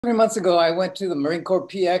3 months ago, I went to the Marine Corps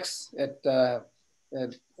PX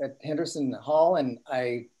at Henderson Hall, and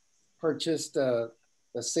I purchased a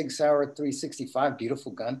Sig Sauer 365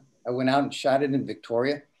 beautiful gun. I went out and shot it in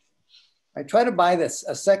Victoria. I tried to buy this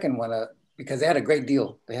a second one because they had a great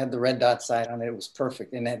deal. They had the red dot sight on it. It was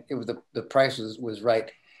perfect, and it was the price was right,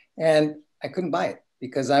 and I couldn't buy it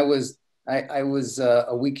because I was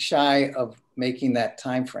a week shy of making that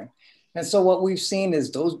time frame. And so what we've seen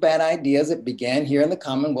is those bad ideas that began here in the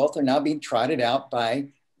Commonwealth are now being trotted out by,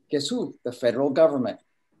 guess who? The federal government.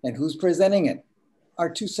 And who's presenting it? Our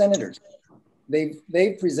two senators.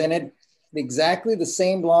 They've presented exactly the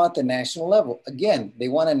same law at the national level. Again, they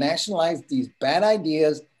want to nationalize these bad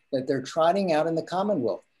ideas that they're trotting out in the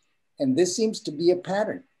Commonwealth. And this seems to be a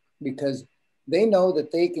pattern because they know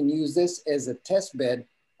that they can use this as a test bed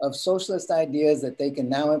of socialist ideas that they can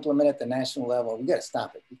now implement at the national level. We got to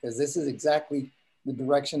stop it because this is exactly the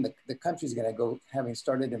direction the country's going to go, having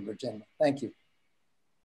started in Virginia. Thank you.